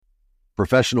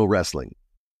Professional wrestling,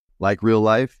 like real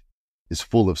life, is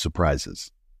full of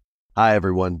surprises. Hi,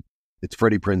 everyone. It's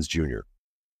Freddie Prinze Jr.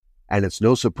 And it's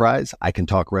no surprise I can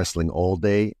talk wrestling all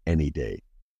day, any day.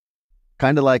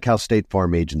 Kind of like how State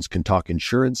Farm agents can talk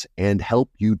insurance and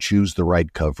help you choose the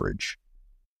right coverage.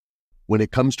 When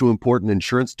it comes to important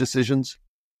insurance decisions,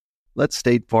 let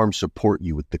State Farm support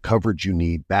you with the coverage you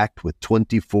need, backed with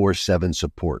 24/7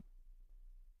 support.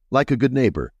 Like a good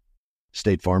neighbor,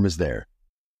 State Farm is there.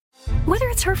 Whether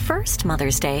it's her first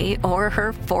Mother's Day or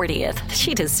her 40th,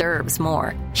 she deserves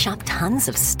more. Shop tons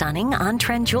of stunning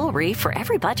on-trend jewelry for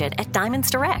every budget at Diamonds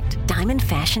Direct. Diamond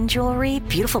fashion jewelry,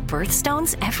 beautiful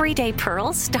birthstones, everyday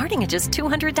pearls starting at just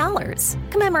 $200.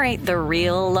 Commemorate the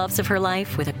real loves of her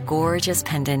life with a gorgeous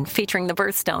pendant featuring the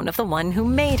birthstone of the one who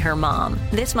made her mom.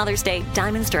 This Mother's Day,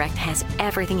 Diamonds Direct has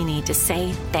everything you need to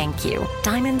say thank you.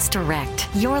 Diamonds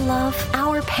Direct. Your love,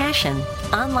 our passion.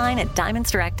 Online at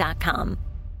diamondsdirect.com.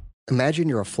 Imagine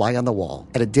you're a fly on the wall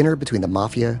at a dinner between the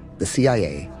Mafia, the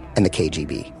CIA, and the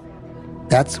KGB.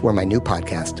 That's where my new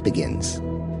podcast begins.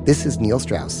 This is Neil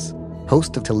Strauss,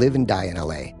 host of To Live and Die in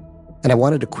LA, and I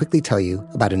wanted to quickly tell you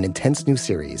about an intense new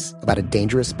series about a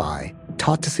dangerous spy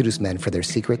taught to seduce men for their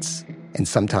secrets and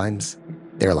sometimes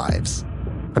their lives.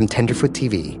 From Tenderfoot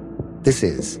TV, this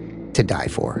is To Die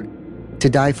For. To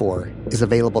Die For is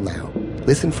available now.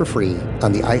 Listen for free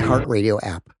on the iHeartRadio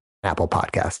app, Apple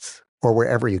Podcasts, or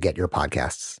wherever you get your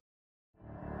podcasts.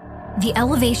 The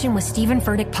Elevation with Stephen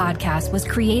Furtick podcast was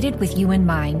created with you in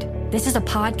mind. This is a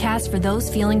podcast for those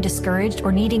feeling discouraged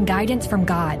or needing guidance from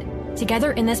God.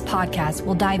 Together in this podcast,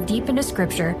 we'll dive deep into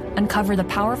Scripture, uncover the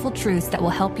powerful truths that will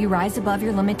help you rise above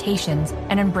your limitations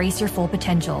and embrace your full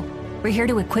potential. We're here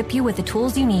to equip you with the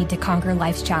tools you need to conquer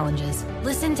life's challenges.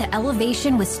 Listen to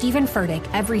Elevation with Stephen Furtick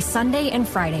every Sunday and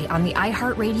Friday on the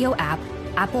iHeartRadio app,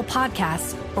 Apple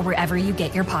Podcasts, or wherever you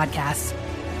get your podcasts.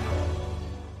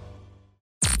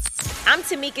 I'm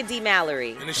Tamika D.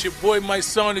 Mallory. And it's your boy, my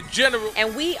son, the General.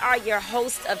 And we are your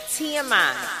hosts of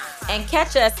TMI. And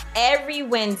catch us every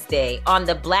Wednesday on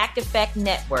the Black Effect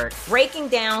Network, breaking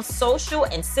down social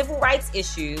and civil rights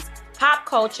issues, pop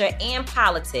culture, and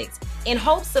politics, in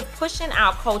hopes of pushing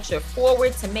our culture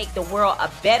forward to make the world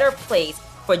a better place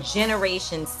for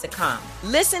generations to come.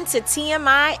 Listen to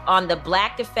TMI on the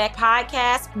Black Effect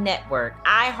Podcast Network,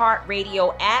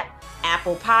 iHeartRadio app,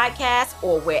 Apple Podcasts,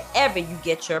 or wherever you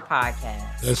get your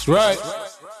podcasts. That's right.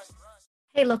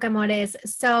 Hey, Locamores.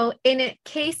 So in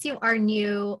case you are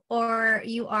new or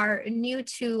you are new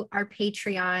to our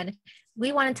Patreon,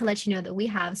 we wanted to let you know that we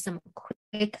have some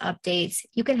quick updates.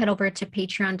 You can head over to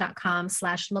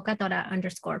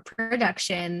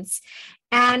patreon.com/locatora_productions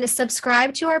and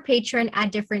subscribe to our Patreon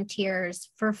at different tiers.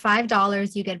 For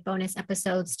 $5, you get bonus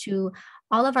episodes to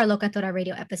all of our Locatora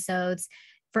Radio episodes.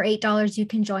 For $8, you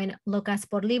can join Locas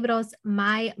por Libros,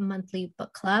 my monthly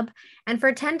book club. And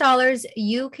for $10,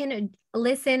 you can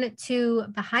listen to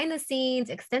behind the scenes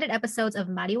extended episodes of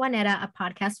Marihuanera, a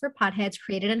podcast for potheads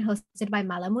created and hosted by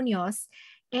Mala Munoz.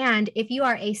 And if you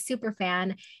are a super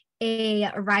fan,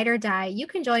 a ride or die, you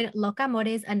can join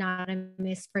Locamores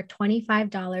Anonymous for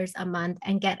 $25 a month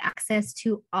and get access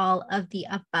to all of the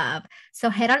above. So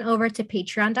head on over to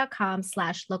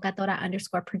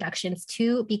patreon.com/locatora_productions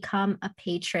to become a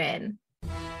patron.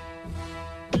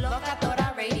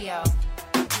 Locatora Radio.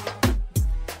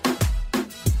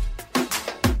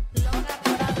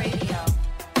 Locatora Radio.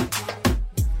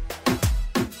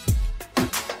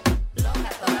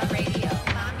 Locatora Radio.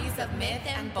 Mommies of myth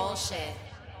and bullshit.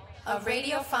 A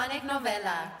radiophonic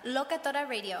novela. Locatora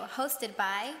Radio, hosted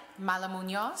by Mala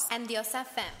Munoz and Diosa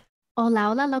Fem. Hola,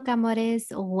 hola,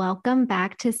 Locamores. Welcome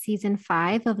back to Season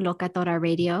 5 of Locatora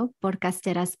Radio,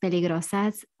 Podcasteras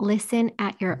Peligrosas. Listen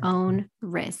at your own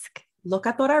risk.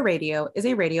 Locatora Radio is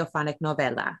a radiophonic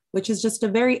novela, which is just a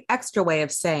very extra way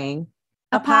of saying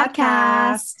a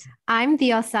podcast. I'm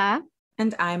Diosa.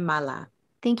 And I'm Mala.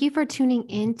 Thank you for tuning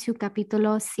in to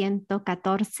Capítulo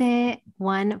 114,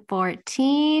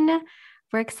 114.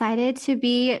 We're excited to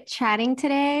be chatting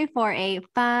today for a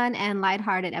fun and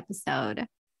lighthearted episode.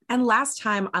 And last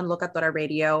time on Locatora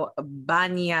Radio,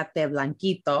 Bañate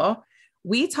Blanquito,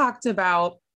 we talked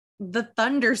about the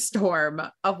thunderstorm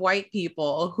of white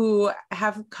people who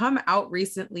have come out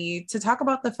recently to talk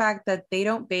about the fact that they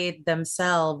don't bathe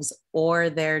themselves or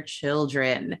their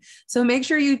children. So make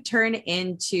sure you turn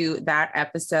into that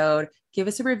episode, give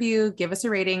us a review, give us a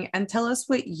rating, and tell us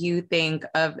what you think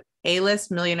of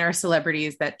A-list millionaire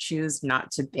celebrities that choose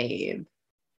not to bathe.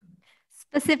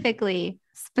 Specifically,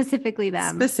 specifically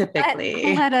them.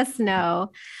 Specifically. Let us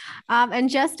know. And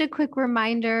just a quick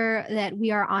reminder that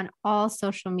we are on all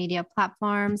social media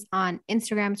platforms on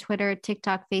Instagram, Twitter,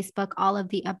 TikTok, Facebook, all of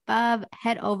the above.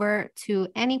 Head over to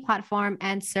any platform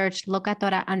and search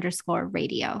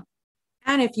Locatora_radio.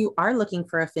 And if you are looking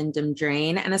for a findom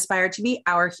drain and aspire to be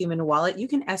our human wallet, you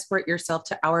can escort yourself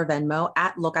to our Venmo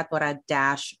at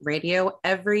Locatora-radio.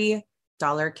 Every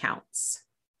dollar counts.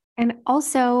 And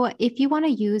also, if you want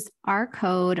to use our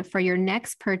code for your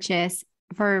next purchase,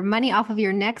 for money off of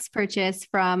your next purchase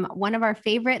from one of our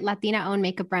favorite Latina-owned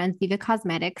makeup brands, Viva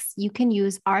Cosmetics, you can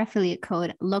use our affiliate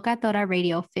code Locatora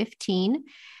Radio 15.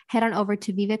 Head on over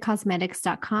to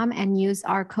vivacosmetics.com and use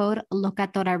our code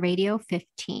Locatora Radio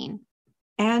 15.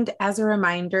 And as a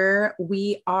reminder,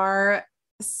 we are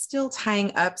still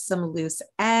tying up some loose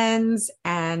ends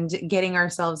and getting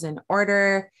ourselves in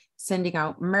order, sending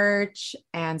out merch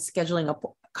and scheduling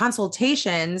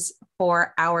consultations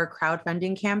for our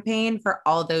crowdfunding campaign for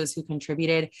all those who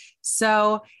contributed.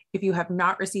 So if you have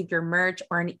not received your merch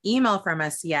or an email from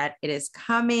us yet, it is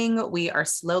coming. We are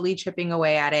slowly chipping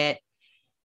away at it.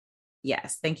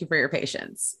 Yes. Thank you for your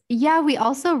patience. Yeah. We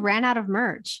also ran out of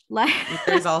merch.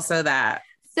 There's also that.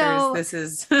 So this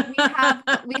is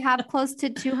we have close to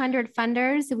 200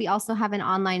 funders. We also have an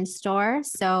online store.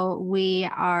 So we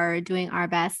are doing our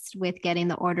best with getting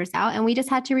the orders out, and we just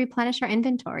had to replenish our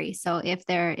inventory. So if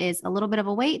there is a little bit of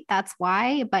a wait, that's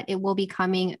why, but it will be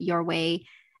coming your way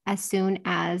as soon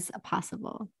as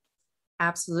possible.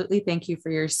 Absolutely. Thank you for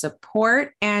your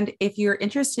support. And if you're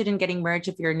interested in getting merch,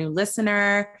 if you're a new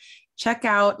listener, check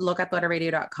out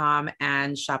locatoradio.com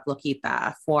and shop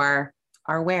Loquita for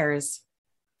our wares.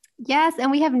 Yes. And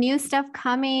we have new stuff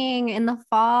coming in the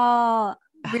fall.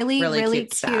 Really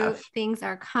cute things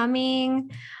are coming.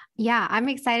 Yeah, I'm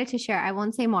excited to share. I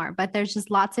won't say more, but there's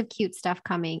just lots of cute stuff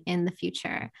coming in the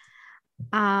future.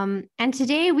 And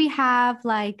today we have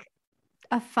like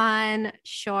a fun,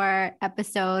 short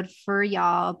episode for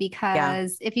y'all,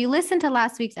 because if you listen to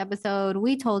last week's episode,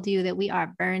 we told you that we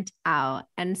are burnt out.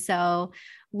 And so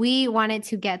we wanted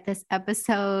to get this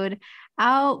episode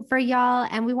out for y'all,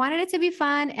 and we wanted it to be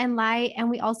fun and light. And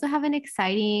we also have an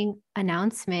exciting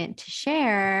announcement to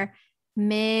share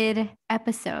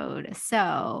mid-episode.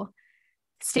 So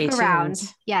stick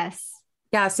around. Yes.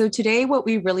 Yeah. So today what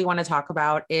we really want to talk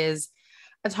about is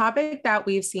a topic that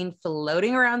we've seen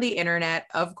floating around the internet,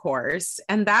 of course,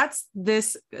 and that's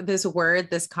this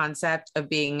word, this concept of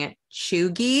being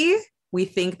cheugy. We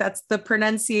think that's the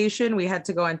pronunciation. We had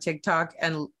to go on TikTok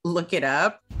and look it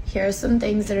up. Here are some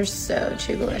things that are so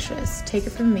cheugalicious. Take it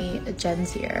from me, a Gen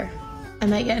Zer. I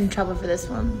might get in trouble for this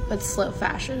one, but slow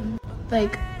fashion.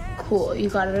 Like, cool, you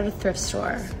got it at a thrift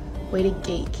store. Way to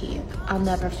gatekeep. I'll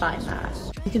never find that.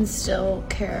 You can still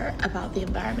care about the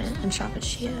environment and shop at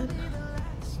Shein.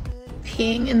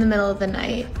 Peeing in the middle of the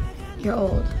night. You're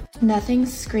old. Nothing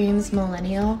screams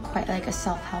millennial quite like a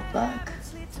self-help book.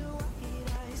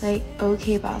 Like,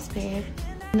 okay, boss babe.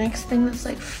 Next thing that's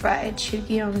like fried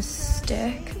cheugy on a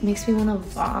stick makes me want to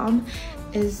vom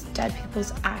is dead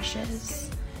people's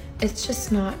ashes. It's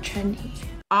just not trendy.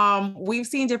 We've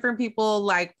seen different people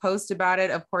like post about it.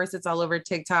 Of course, it's all over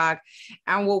TikTok.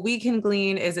 And what we can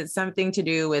glean is it's something to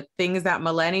do with things that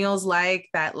millennials like,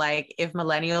 that like if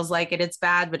millennials like it, it's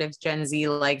bad, but if Gen Z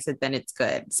likes it, then it's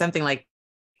good. Something like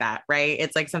that, right?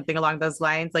 It's like something along those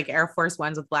lines, like Air Force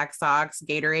Ones with black socks,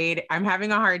 Gatorade. I'm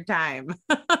having a hard time.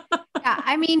 Yeah,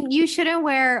 I mean, you shouldn't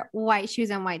wear white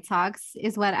shoes and white socks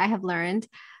is what I have learned.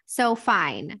 So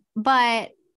fine.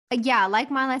 But yeah, like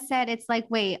Mala said, it's like,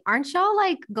 wait, aren't y'all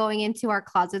like going into our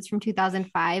closets from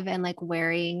 2005 and like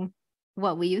wearing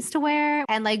what we used to wear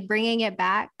and like bringing it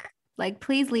back? Like,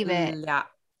 please leave it. Yeah,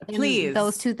 please.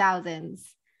 Those 2000s.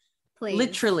 Please.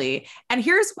 Literally. And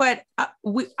here's what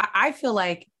I feel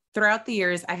like throughout the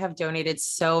years, I have donated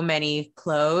so many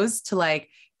clothes to like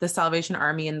the Salvation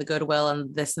Army and the Goodwill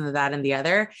and this and that and the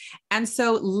other. And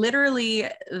so literally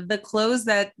the clothes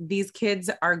that these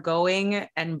kids are going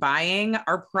and buying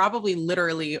are probably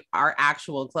literally our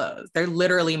actual clothes. They're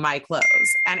literally my clothes.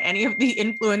 And any of the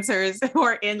influencers who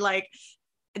are in like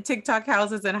TikTok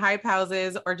houses and hype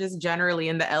houses or just generally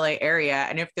in the LA area,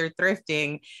 and if they're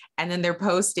thrifting and then they're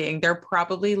posting, they're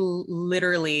probably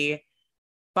literally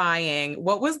buying,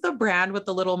 what was the brand with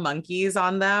the little monkeys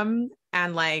on them?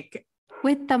 And like,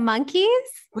 with the monkeys?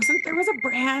 There was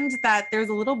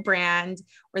a little brand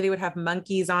where they would have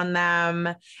monkeys on them.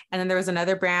 And then there was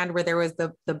another brand where there was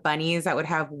the bunnies that would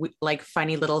have like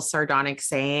funny little sardonic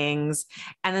sayings.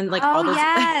 And then like all those,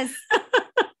 yes.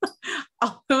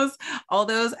 all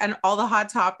those and all the Hot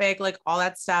Topic, like all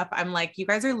that stuff. I'm like, you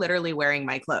guys are literally wearing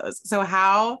my clothes. So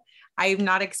how I'm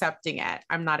not accepting it.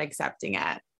 I'm not accepting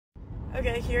it.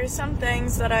 Okay, here's some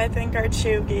things that I think are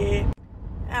cheugy.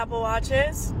 Apple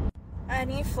Watches,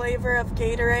 any flavor of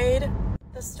Gatorade,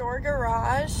 the store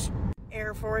garage,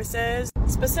 Air Forces,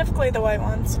 specifically the white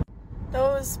ones,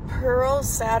 those pearl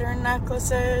Saturn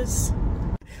necklaces,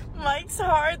 Mike's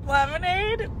Hard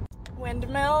Lemonade,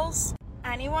 windmills,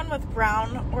 anyone with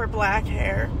brown or black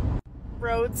hair,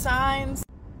 road signs,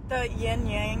 the yin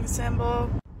yang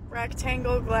symbol,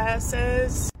 rectangle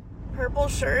glasses, purple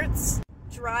shirts,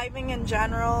 driving in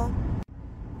general,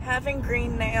 having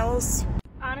green nails,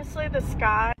 honestly the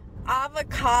sky,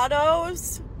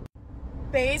 avocados,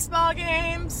 baseball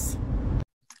games.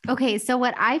 Okay, so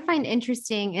what I find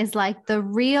interesting is like the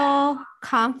real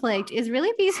conflict is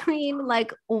really between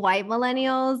like white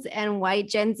millennials and white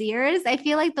Gen Zers. I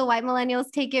feel like the white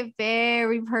millennials take it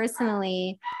very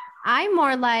personally. I'm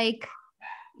more like,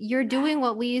 you're doing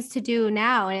what we used to do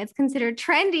now and it's considered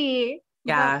trendy.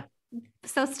 Yeah.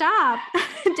 So stop.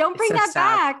 Don't bring that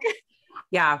back.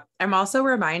 Yeah. I'm also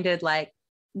reminded, like,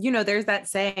 you know, there's that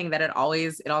saying that it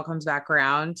all comes back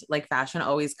around, like fashion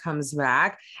always comes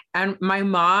back. And my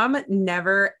mom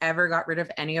never, ever got rid of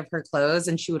any of her clothes.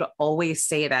 And she would always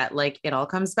say that, like, it all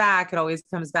comes back. It always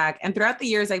comes back. And throughout the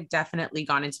years, I've definitely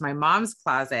gone into my mom's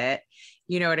closet,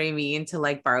 you know what I mean? To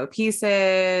like borrow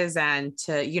pieces and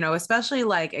to, you know, especially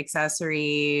like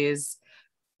accessories,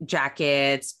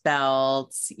 jackets,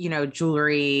 belts, you know,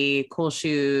 jewelry, cool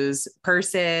shoes,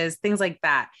 purses, things like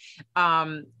that.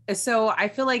 So I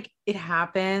feel like it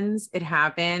happens,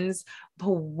 but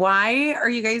why are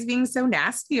you guys being so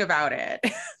nasty about it?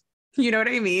 You know what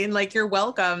I mean? Like, you're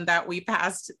welcome that we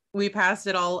passed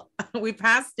it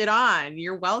on.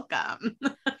 You're welcome.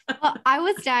 Well, I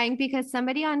was dying because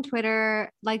somebody on Twitter,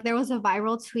 like there was a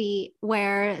viral tweet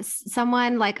where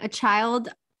someone, like a child,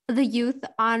 the youth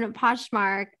on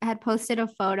Poshmark had posted a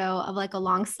photo of like a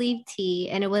long sleeve tee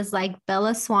and it was like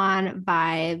Bella Swan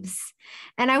vibes.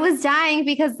 And I was dying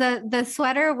because the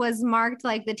sweater was marked,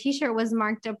 like the t-shirt was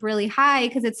marked up really high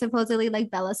because it's supposedly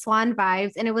like Bella Swan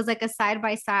vibes. And it was like a side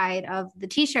by side of the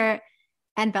t-shirt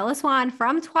and Bella Swan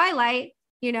from Twilight,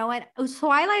 you know, and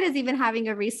Twilight is even having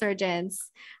a resurgence,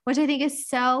 which I think is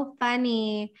so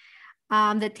funny.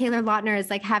 That Taylor Lautner is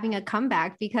like having a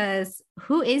comeback because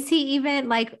who is he even?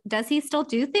 Like, does he still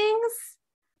do things?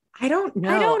 I don't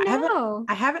know.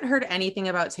 I haven't heard anything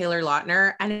about Taylor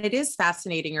Lautner. And it is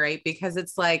fascinating, right? Because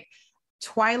it's like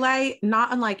Twilight,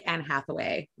 not unlike Anne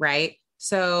Hathaway, right?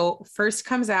 So first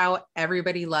comes out,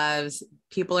 everybody loves,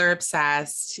 people are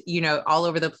obsessed, you know, all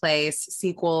over the place,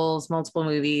 sequels, multiple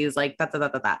movies, like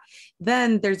that.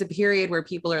 Then there's a period where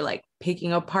people are like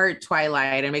picking apart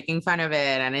Twilight and making fun of it.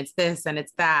 And it's this and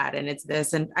it's that and it's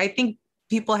this. And I think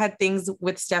people had things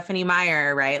with Stephanie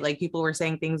Meyer, right? Like people were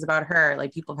saying things about her,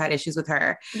 like people have had issues with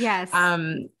her. Yes.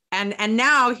 And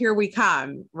now here we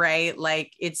come, right?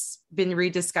 Like it's been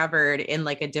rediscovered in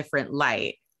like a different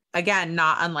light. Again,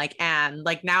 not unlike Anne.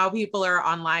 Like now people are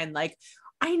online like,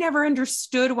 I never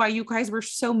understood why you guys were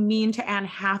so mean to Anne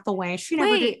Hathaway. She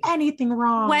never did anything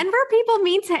wrong. When were people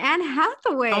mean to Anne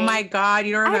Hathaway? Oh my God,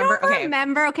 you don't remember? I don't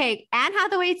remember. Okay, Anne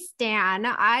Hathaway stan.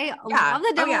 I love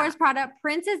the Devil Wears Prada.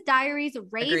 Princess Diaries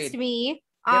raised me.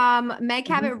 Meg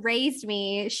Cabot raised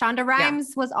me. Shonda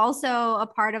Rhimes was also a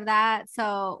part of that.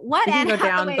 So what? You Anne can go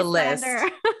Hathaway down the list.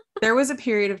 There was a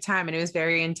period of time and it was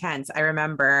very intense. I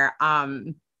remember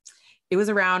it was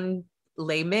around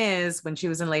Les Mis when she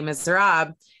was in Les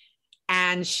Miserables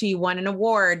and she won an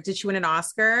award. Did she win an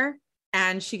Oscar?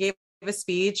 And she gave a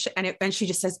speech and she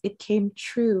just says, it came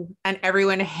true. And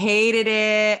everyone hated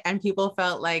it. And people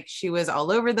felt like she was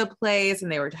all over the place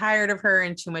and they were tired of her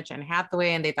and too much Anne Hathaway.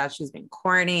 And they thought she was being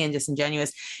corny and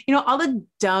disingenuous. You know, all the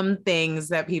dumb things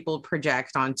that people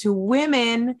project onto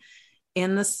women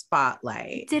in the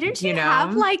spotlight. Didn't she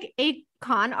have like a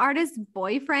con artist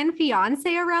boyfriend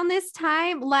fiance around this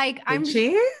time? Like, I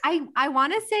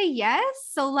want to say yes.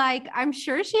 So like, I'm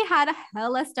sure she had a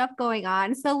hella stuff going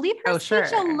on. So leave her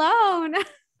speech alone.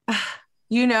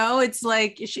 You know, it's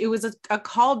like it was a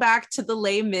callback to the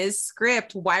Les Mis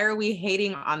script. Why are we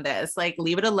hating on this? Like,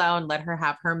 leave it alone. Let her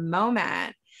have her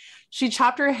moment. She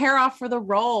chopped her hair off for the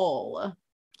role.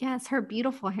 Yes, her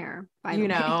beautiful hair, by the way. You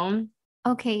know.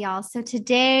 Okay, y'all. So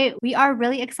today we are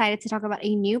really excited to talk about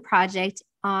a new project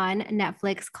on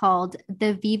Netflix called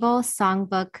the Vivo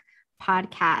Songbook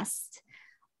Podcast.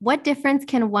 What difference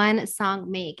can one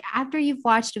song make? After you've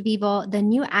watched Vivo, the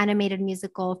new animated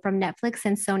musical from Netflix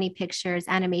and Sony Pictures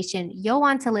Animation, you'll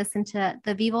want to listen to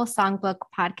the Vivo Songbook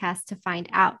Podcast to find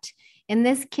out. In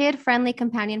this kid-friendly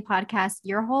companion podcast,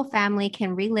 your whole family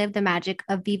can relive the magic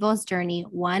of Vivo's journey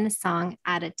one song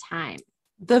at a time.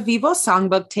 The Vivo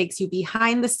Songbook takes you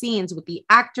behind the scenes with the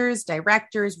actors,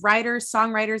 directors, writers,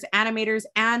 songwriters, animators,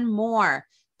 and more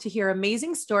to hear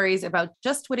amazing stories about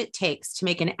just what it takes to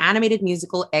make an animated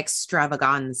musical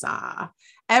extravaganza.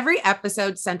 Every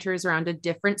episode centers around a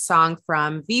different song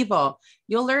from Vivo.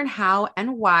 You'll learn how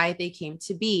and why they came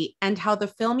to be and how the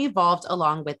film evolved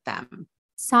along with them.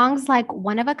 Songs like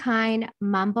One of a Kind,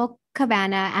 Mambo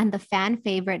Cabana, and the fan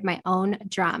favorite, My Own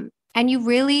Drum. And you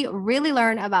really, really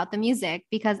learn about the music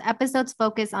because episodes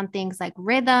focus on things like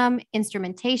rhythm,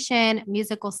 instrumentation,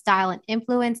 musical style, and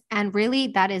influence. And really,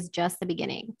 that is just the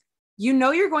beginning. You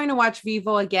know you're going to watch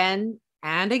Vivo again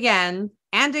and again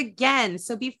and again.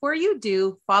 So before you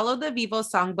do, follow the Vivo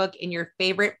Songbook in your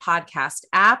favorite podcast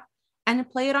app and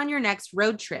play it on your next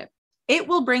road trip. It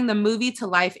will bring the movie to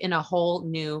life in a whole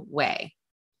new way.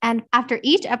 And after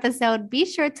each episode, be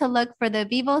sure to look for the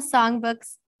Vivo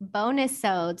Songbook's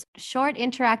bonus-sodes, short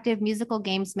interactive musical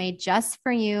games made just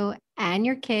for you and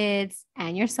your kids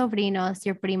and your sobrinos,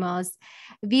 your primos.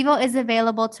 Vivo is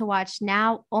available to watch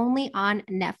now only on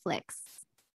Netflix.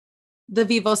 The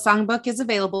Vivo Songbook is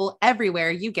available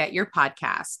everywhere you get your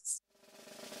podcasts.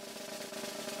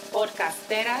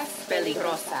 Podcasteras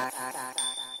peligrosas.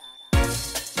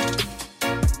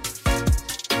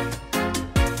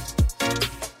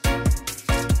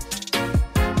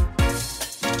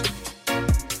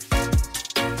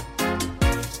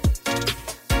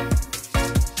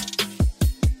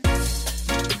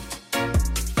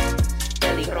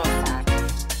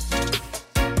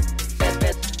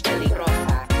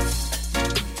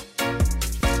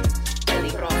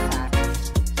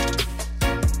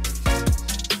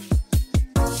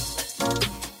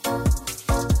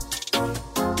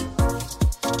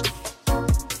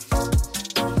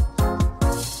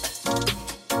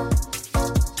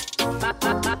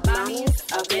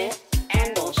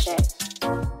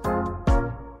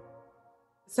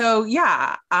 So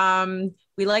yeah,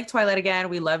 we like Twilight again.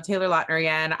 We love Taylor Lautner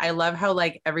again. I love how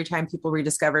like every time people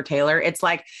rediscover Taylor, it's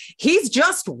like, he's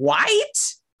just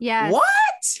white. Yes.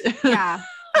 What? Yeah.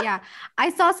 Yeah. I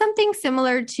saw something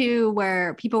similar to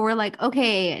where people were like,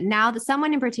 okay, now that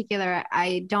someone in particular,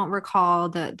 I don't recall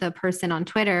the person on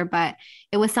Twitter, but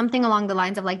it was something along the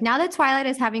lines of like, now that Twilight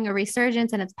is having a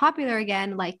resurgence and it's popular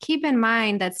again, like keep in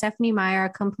mind that Stephenie Meyer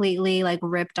completely like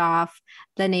ripped off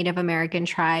the Native American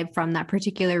tribe from that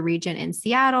particular region in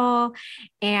Seattle.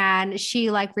 And she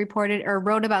like reported or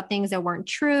wrote about things that weren't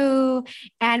true.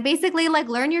 And basically like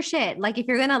learn your shit. Like if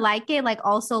you're going to like it, like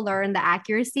also learn the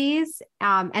accuracies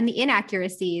and the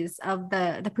inaccuracies of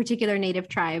the particular Native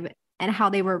tribe and how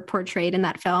they were portrayed in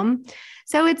that film.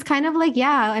 So it's kind of like,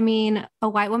 yeah, I mean, a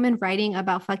white woman writing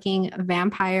about fucking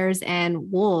vampires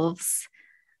and wolves.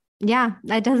 Yeah,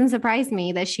 that doesn't surprise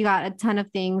me that she got a ton of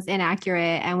things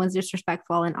inaccurate and was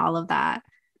disrespectful and all of that.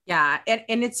 Yeah.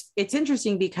 And it's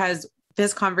interesting because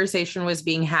this conversation was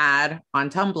being had on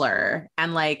Tumblr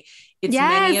and like, it's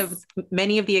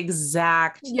many of the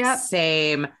exact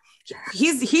same.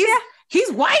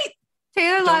 He's white.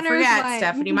 Taylor Don't Lautner forget, white.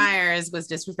 Stephenie Meyers was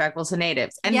disrespectful to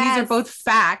natives. And these are both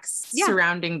facts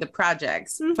surrounding the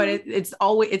projects, but it's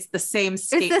the same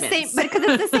statements. It's the same, but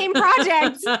because it's the same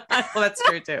project. Well, that's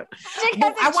true too.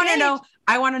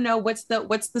 I want to know what's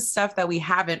the stuff that we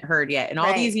haven't heard yet. In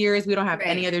all these years, we don't have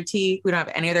any other tea. We don't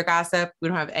have any other gossip. We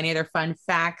don't have any other fun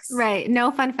facts. Right.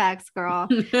 No fun facts, girl.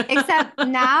 Except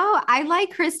now I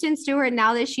like Kristen Stewart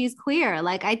now that she's queer.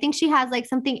 Like, I think she has like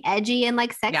something edgy and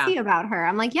like sexy about her.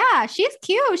 I'm like, yeah, she's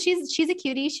cute. She's a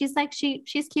cutie. She's like,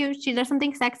 she's cute. There's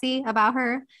something sexy about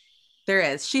her. There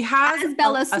is. She has as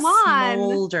Bella Swan. A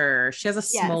smolder. She has a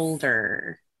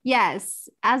smolder. Yes.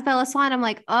 As Bella Swan, I'm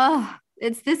like, oh,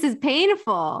 this is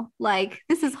painful. Like,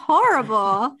 this is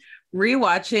horrible.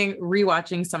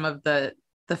 Rewatching some of the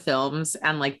films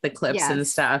and like the clips and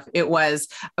stuff. It was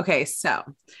okay. So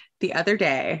the other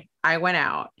day I went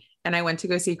out and I went to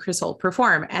go see Chris Holt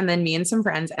perform. And then me and some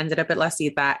friends ended up at La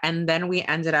Cita. And then we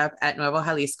ended up at Nuevo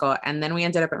Jalisco. And then we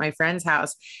ended up at my friend's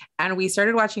house and we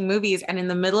started watching movies. And in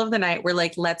the middle of the night, we're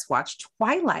like, let's watch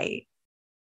Twilight.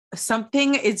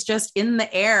 Something is just in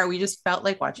the air. We just felt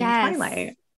like watching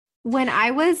Twilight. When I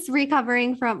was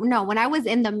when I was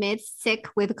in the midst sick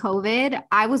with COVID,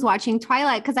 I was watching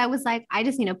Twilight because I was like, I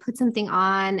just need to put something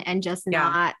on and just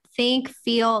not think,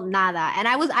 feel, nada. And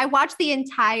I watched the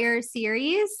entire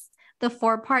series, the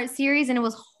 4-part series, and it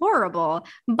was horrible,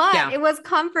 but it was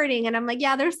comforting. And I'm like,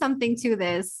 yeah, there's something to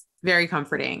this. Very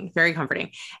comforting, very comforting.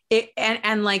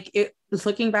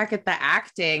 Looking back at the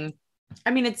acting,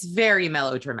 I mean, it's very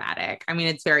melodramatic. I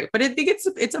mean, but I think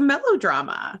it's a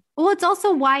melodrama. Well, it's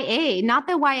also YA. Not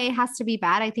that YA has to be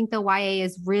bad. I think the YA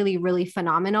is really, really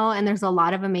phenomenal. And there's a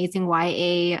lot of amazing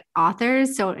YA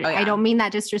authors. So I don't mean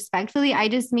that disrespectfully. I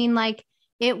just mean like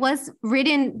it was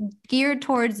written geared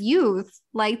towards youth,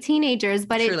 like teenagers,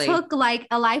 but Truly. It took like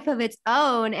a life of its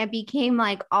own and became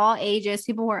like all ages.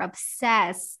 People were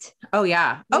obsessed. Oh,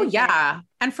 yeah. Oh, yeah.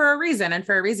 And for a reason.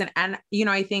 And, you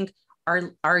know, I think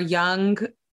our young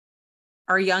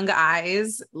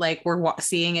eyes, like we're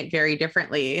seeing it very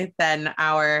differently than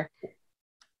our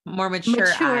more mature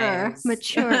eyes.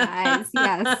 Mature eyes.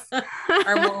 Yes.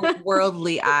 Our more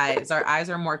worldly eyes. Our eyes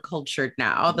are more cultured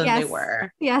now than they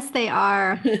were. Yes, they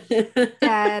are.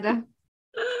 Dead.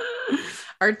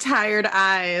 Our tired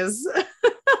eyes.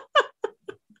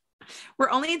 We're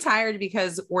only tired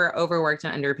because we're overworked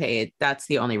and underpaid. That's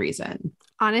the only reason.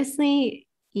 Honestly,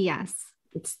 yes.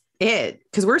 It's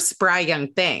because we're spry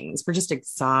young things. We're just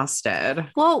exhausted.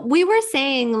 Well, we were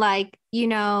saying like, you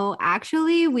know,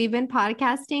 actually we've been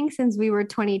podcasting since we were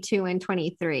 22 and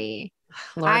 23.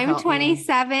 Lord I'm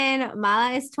 27.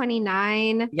 Mala is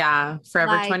 29. Yeah.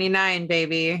 Forever 29,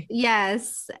 baby.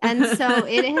 Yes. And so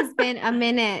it has been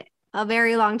a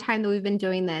very long time that we've been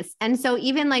doing this. And so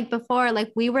even like before,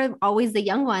 like we were always the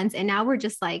young ones and now we're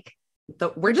just like,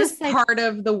 we're just like, part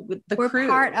of the we're crew.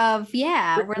 Part of,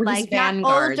 we're like not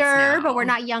older, now. But we're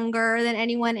not younger than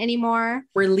anyone anymore.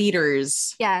 We're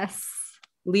leaders. Yes.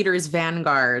 Leaders,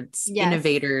 vanguards,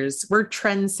 innovators. We're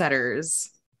trendsetters.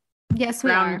 Yes,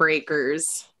 we are.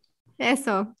 Groundbreakers.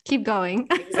 Eso. Keep going.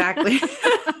 Exactly.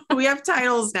 We have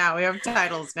titles now. We have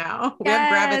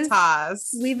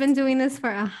gravitas. We've been doing this for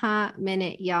a hot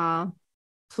minute, y'all.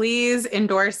 Please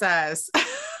endorse us.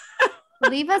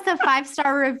 Leave us a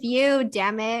 5-star review,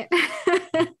 damn it.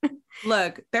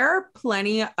 Look, there are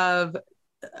plenty of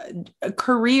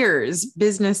careers,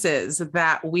 businesses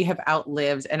that we have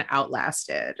outlived and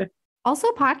outlasted. Also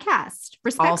podcasts,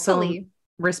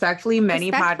 respectfully,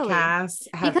 many podcasts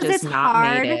have because just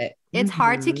not made it. It's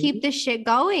hard to keep this shit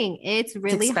going. It's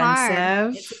really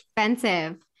hard. It's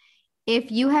expensive.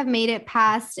 If you have made it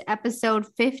past episode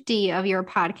 50 of your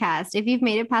podcast, if you've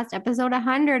made it past episode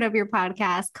 100 of your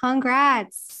podcast,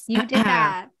 congrats. You did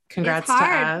that. Congrats to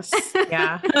us.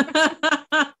 Yeah.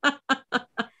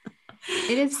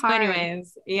 It is hard.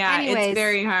 Anyways, it's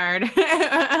very hard.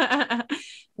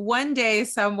 One day,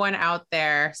 someone out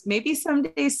there, maybe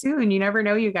someday soon, you never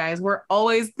know, you guys,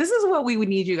 this is what we would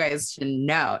need you guys to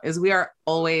know, is we are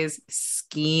always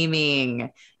scheming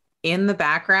in the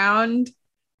background.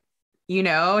 You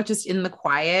know, just in the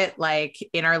quiet, like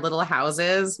in our little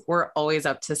houses, we're always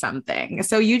up to something.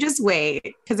 So you just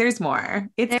wait because there's more.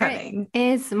 It's coming.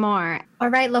 There is more. All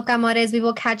right, locamores, we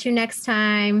will catch you next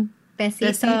time.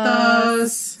 Besitos.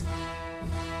 Besitos.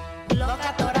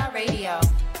 Locatora Radio.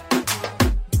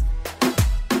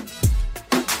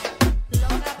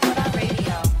 Locatora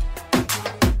Radio.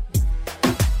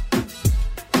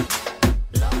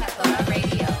 Locatora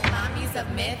Radio. Mommies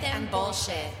of myth and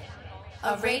bullshit.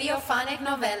 A radiophonic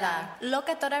novela,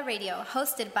 Locatora Radio,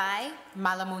 hosted by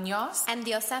Mala Muñoz and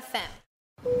Diosa Fem.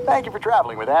 Thank you for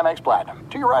traveling with Amex Platinum.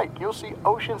 To your right, you'll see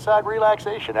oceanside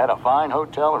relaxation at a fine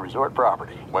hotel and resort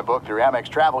property. When booked through Amex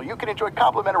Travel, you can enjoy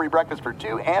complimentary breakfast for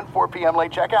 2 and 4 p.m.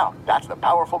 late checkout. That's the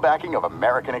powerful backing of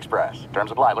American Express.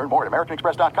 Terms apply. Learn more at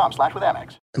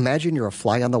americanexpress.com/withAmex. Imagine you're a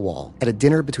fly on the wall at a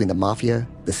dinner between the mafia,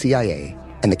 the CIA,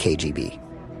 and the KGB.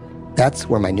 That's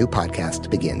where my new podcast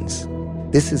begins.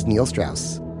 This is Neil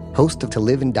Strauss, host of To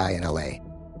Live and Die in LA,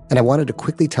 and I wanted to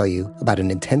quickly tell you about an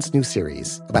intense new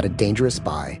series about a dangerous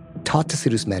spy taught to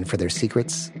seduce men for their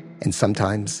secrets and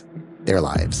sometimes their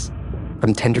lives.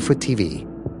 From Tenderfoot TV,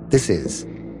 this is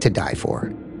To Die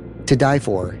For. To Die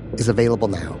For is available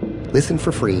now. Listen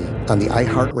for free on the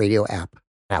iHeartRadio app,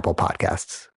 Apple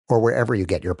Podcasts, or wherever you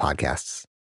get your podcasts.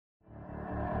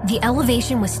 The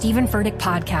Elevation with Stephen Furtick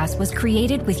podcast was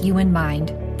created with you in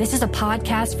mind. This is a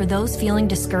podcast for those feeling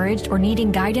discouraged or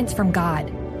needing guidance from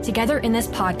God. Together in this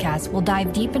podcast, we'll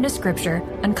dive deep into scripture,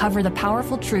 uncover the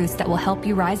powerful truths that will help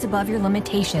you rise above your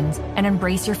limitations and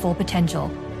embrace your full potential.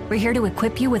 We're here to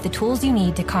equip you with the tools you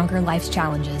need to conquer life's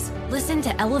challenges. Listen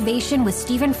to Elevation with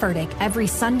Stephen Furtick every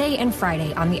Sunday and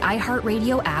Friday on the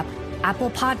iHeartRadio app,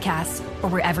 Apple Podcasts, or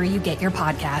wherever you get your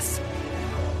podcasts.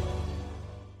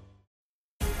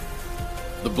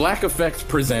 The Black Effect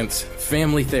presents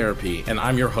Family Therapy, and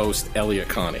I'm your host, Elliot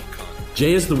Connie.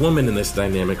 Jay is the woman in this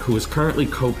dynamic who is currently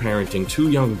co-parenting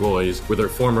 2 young boys with her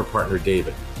former partner,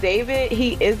 David. David,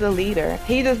 he is a leader.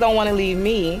 He just don't want to leave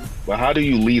me. But how do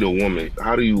you lead a woman?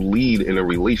 How do you lead in a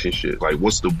relationship? Like,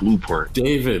 what's the blueprint?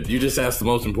 David, you just asked the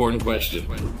most important question.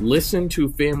 Listen to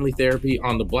Family Therapy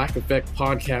on the Black Effect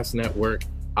Podcast Network,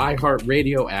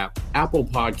 iHeartRadio app, Apple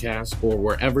Podcasts, or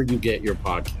wherever you get your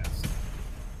podcasts.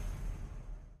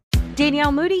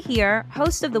 Danielle Moody here,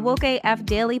 host of the Woke AF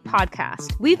Daily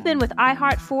podcast. We've been with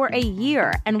iHeart for a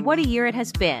year, and what a year it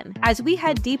has been. As we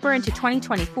head deeper into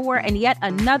 2024 and yet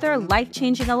another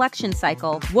life-changing election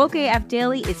cycle, Woke AF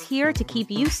Daily is here to keep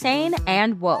you sane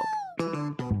and woke.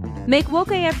 Make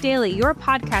Woke AF Daily your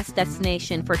podcast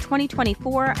destination for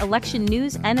 2024 election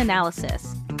news and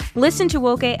analysis. Listen to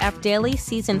Woke AF Daily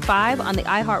Season 5 on the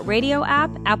iHeartRadio app,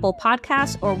 Apple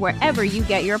Podcasts, or wherever you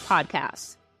get your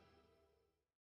podcasts.